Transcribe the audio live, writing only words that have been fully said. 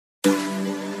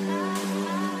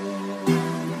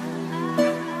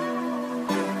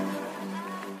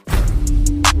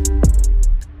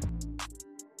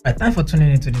Time for tuning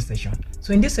into this session.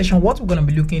 So in this session, what we're going to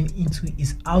be looking into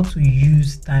is how to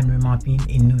use time remapping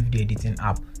in Nodevideo editing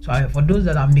app. So for those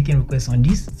that are making requests on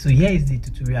this, so here is the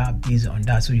tutorial based on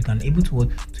that, so you can able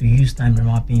to use time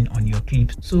remapping on your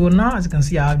clips. So now, as you can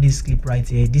see, I have this clip right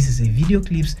here. This is a video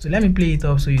clip. So let me play it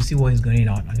up so you see what is going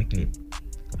on the clip.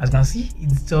 As you can see,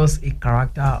 it's just a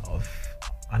character of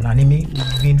an anime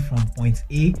moving from point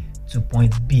A to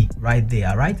point B right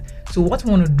there. Right, so what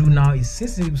we want to do now is,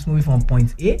 since it's moving from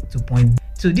point A to point B,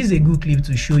 so this is a good clip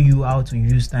to show you how to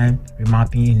use time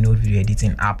remapping in Nodevideo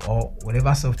editing app or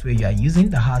whatever software you are using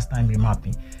that has time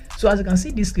remapping. So as you can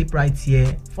see this clip right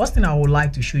here, first thing I would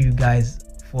like to show you guys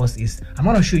first is I'm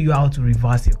going to show you how to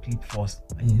reverse your clip first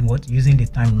and using the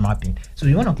time remapping. So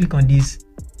you want to click on this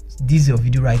is your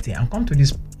video right here and come to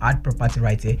this add property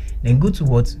right here, then go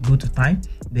to time,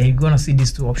 then you're going to see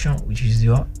these two options, which is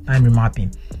your time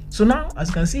remapping. So now, as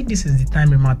you can see, this is the time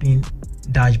remapping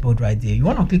dashboard right there. You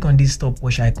want to click on this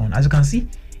stopwatch icon. As you can see,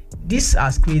 this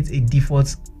has created a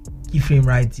default keyframe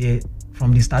right here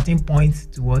from the starting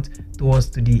point towards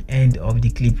to the end of the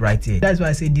clip right here. That's why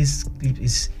I say this clip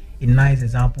is a nice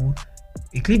example,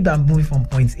 a clip that moving from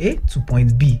point A to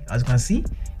point B. As you can see,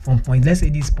 from point, let's say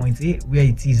this point A where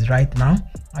it is right now,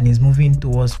 and is moving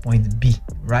towards point B,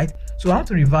 right? So I want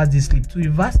to reverse this clip. To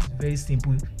reverse is very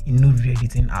simple in Nodevideo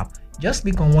editing app. Just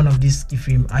click on one of these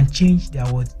keyframe and change their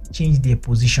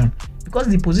position, because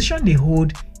the position they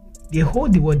hold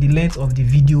the length of the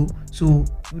video. So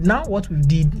now what we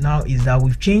did now is that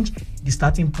we've changed the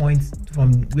starting point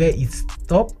from where it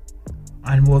stopped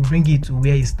and we'll bring it to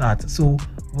where it starts. So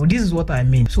this is what I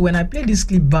mean. So when I play this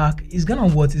clip back, it's gonna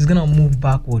move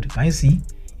backward. Can you see?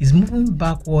 It's moving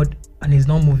backward and it's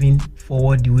not moving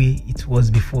forward the way it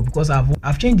was before, because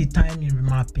I've changed the time in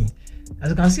remapping. As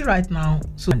you can see right now,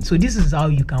 so this is how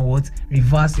you can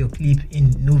reverse your clip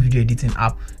in Nodevideo editing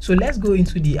app. So let's go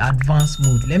into the advanced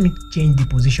mode. Let me change the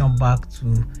position back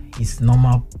to its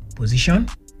normal position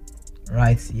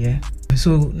right here.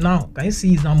 So now can you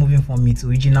see it's now moving from its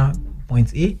original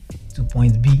point A to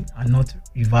point B and not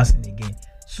reversing again.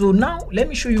 So now let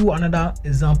me show you another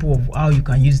example of how you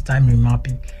can use time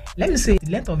remapping. Let me say the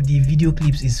length of the video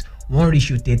clips is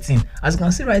 1:13. As you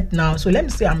can see right now, so let me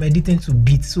say I'm editing to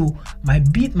beat. So my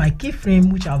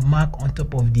keyframe which I've marked on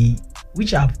top of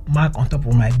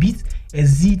my beat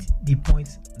exceed the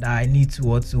point that I need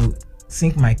to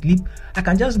sync my clip. I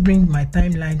can just bring my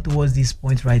timeline towards this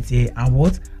point right here and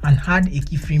add a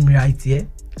keyframe right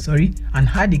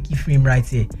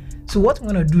here. So what I'm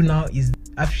gonna do now is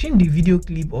I've changed the video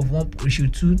clip of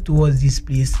 1:2 towards this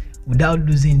place without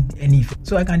losing any effect.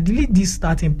 So I can delete this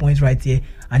starting point right here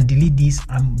and delete this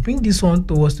and bring this one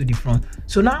towards to the front.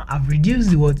 So now I've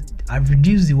reduced the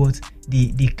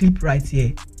clip right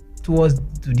here towards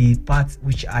to the part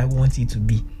which I want it to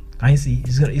be. Can you see?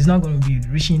 It's not going to be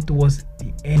reaching towards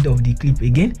the end of the clip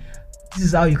again. This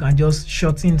is how you can just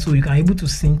shorten, so you can able to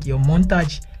sync your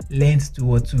montage length to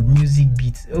music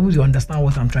beats. Able to understand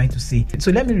what I'm trying to say.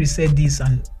 So let me reset this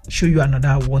and show you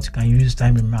another what you can use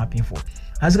time remapping for.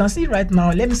 As you can see right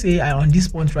now, let me say on this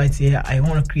point right here, I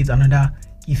want to create another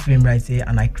keyframe right here,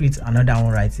 and I create another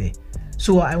one right here.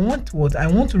 So I want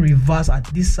to reverse at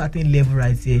this certain level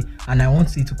right here, and I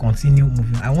want it to continue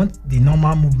moving. I want the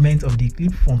normal movement of the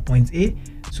clip from point A.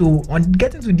 So on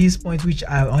getting to this point,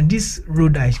 on this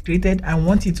road I created, I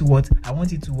want it to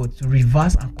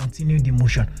reverse and continue the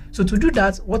motion. So to do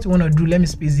that, what you want to do, let me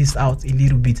space this out a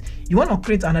little bit. You want to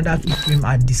create another keyframe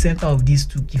at the center of these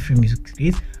two keyframes you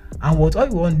create. And all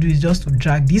you want to do is just to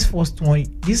drag this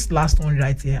last one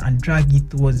right here and drag it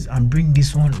towards and bring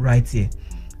this one right here.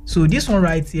 So this one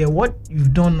right here, what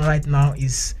you've done right now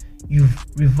is you've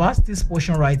reversed this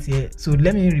portion right here. So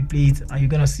let me replay it and you're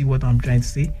gonna see what I'm trying to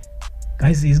say.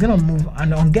 Guys, it's gonna move,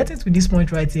 and on getting to this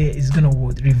point right here, it's gonna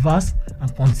reverse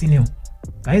and continue.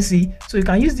 Can you see? So you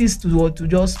can use this to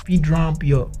just speed ramp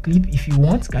your clip if you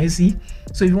want. Can you see?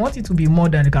 So if you want it to be more,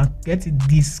 than you can get it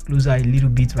this closer a little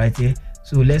bit right here.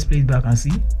 So let's play it back and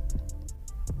see.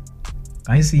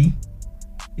 Can you see?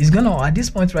 It's gonna, at this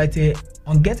point right here,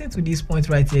 on getting to this point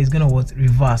right here, it's gonna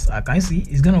reverse. Can you see?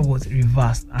 It's gonna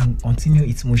reverse and continue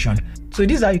its motion. So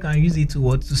this is how you can use it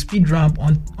to speed ramp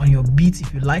on your beat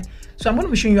if you like. So I'm going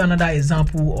to be showing you another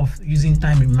example of using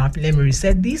time remapping. Let me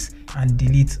reset this and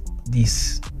delete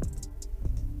this.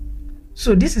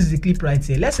 So this is the clip right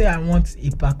here. Let's say I want a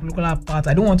particular part.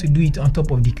 I don't want to do it on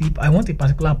top of the clip. I want a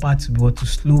particular part to be to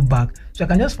slow back. So I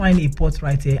can just find a pot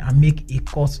right here and make a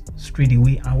cut straight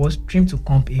away and trim to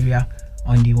comp area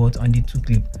on the two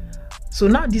clip. So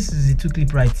now this is the two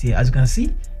clip right here. As you can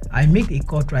see, I make a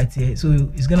cut right here. So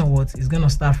it's gonna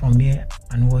start from here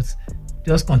and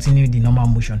just continue the normal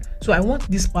motion. So I want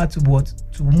this part to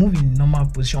move in normal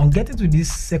position. On getting to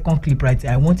this second clip right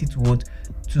here, I want it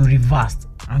to reverse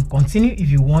and continue. If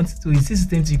you want to, it's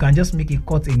system, you can just make a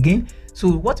cut again. So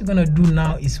what you're gonna do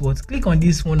now is click on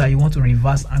this one that you want to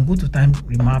reverse and go to time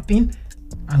remapping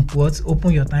and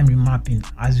open your time remapping.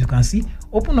 As you can see,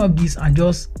 open up this and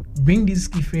just bring this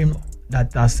keyframe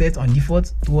that are set on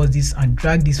default towards this and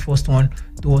drag this first one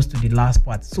towards to the last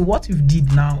part. So what you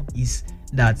did now is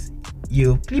that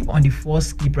your clip on the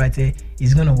first clip right here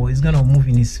is gonna move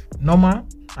in its normal,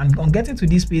 and on getting to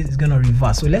this place it's gonna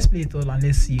reverse. So let's play it all and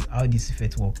let's see how this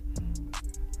effect works.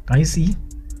 Can you see?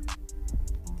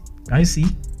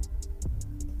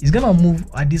 It's gonna move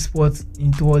at this spot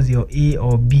in towards your A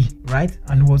or B, right?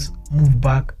 And move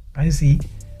back. Can you see?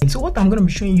 And so what I'm going to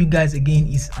be showing you guys again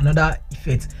is another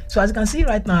effect. So as you can see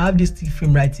right now, I have this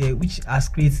keyframe right here which has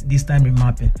created this time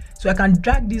remapping. So I can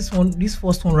drag this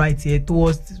first one right here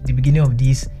towards the beginning of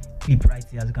this clip right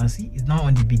here. As you can see, it's now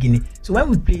on the beginning. So when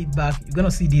we play it back, you're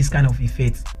gonna see this kind of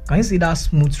effect. Can you see that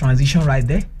smooth transition right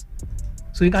there?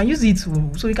 So you can use it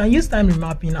so you can use time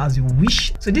remapping as you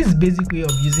wish. So this is basic way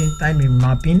of using time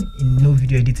remapping in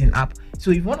Nodevideo editing app. So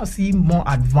if you want to see more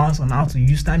advanced on how to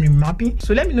use time remapping,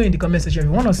 so let me know in the comment section if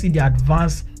you want to see the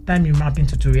advanced time remapping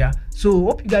tutorial. So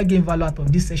hope you guys gain value out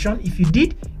of this session. If you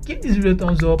did, give this video a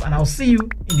thumbs up and I'll see you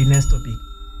in the next topic.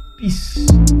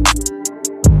 Peace.